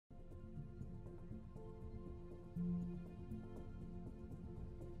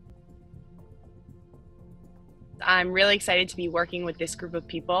I'm really excited to be working with this group of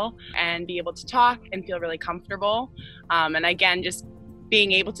people and be able to talk and feel really comfortable. And again, just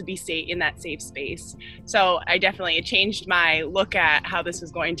being able to be safe in that safe space. So it changed my look at how this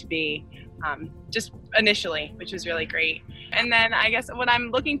was going to be just initially, which was really great. And then I guess what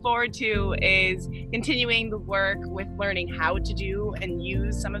I'm looking forward to is continuing the work with learning how to do and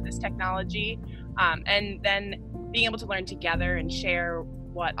use some of this technology, and then being able to learn together and share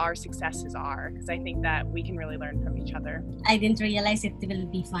what our successes are, because I think that we can really learn from each other. I didn't realize it will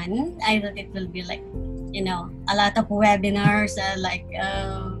be fun. I thought it will be like, a lot of webinars,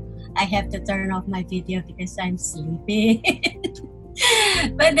 I have to turn off my video because I'm sleepy.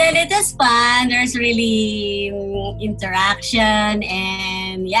 But then it was fun. There's really interaction,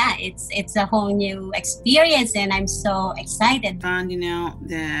 and yeah, it's a whole new experience, and I'm so excited. Finding out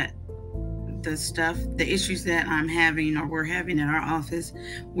that the issues that I'm having or we're having in our office,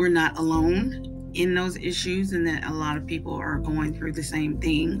 we're not alone in those issues, and that a lot of people are going through the same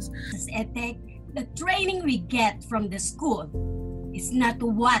things. The training we get from the school is not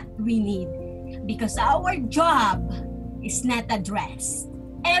what we need, because our job is not addressed.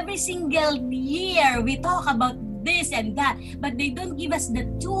 Every single year we talk about this and that, but they don't give us the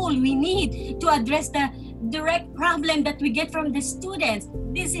tool we need to address the direct problem that we get from the students.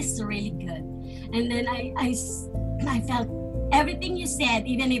 This is really good. And then I felt everything you said,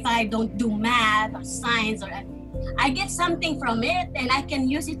 even if I don't do math or science, or I get something from it, and I can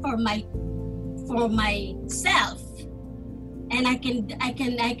use it for myself. And I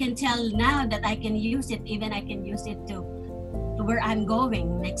can tell now that I can use it, even I can use it to where I'm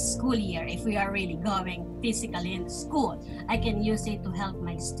going next school year. If we are really going physically in school, I can use it to help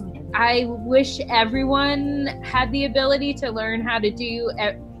my students. I wish everyone had the ability to learn how to do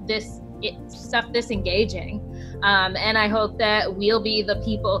this stuff this engaging. And I hope that we'll be the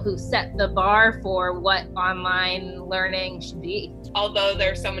people who set the bar for what online learning should be. Although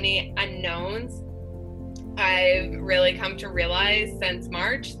there's so many unknowns, I've really come to realize since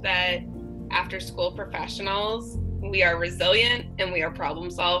March that after school professionals, we are resilient and we are problem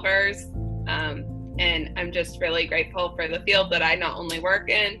solvers. And I'm just really grateful for the field that I not only work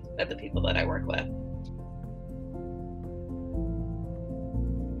in, but the people that I work with.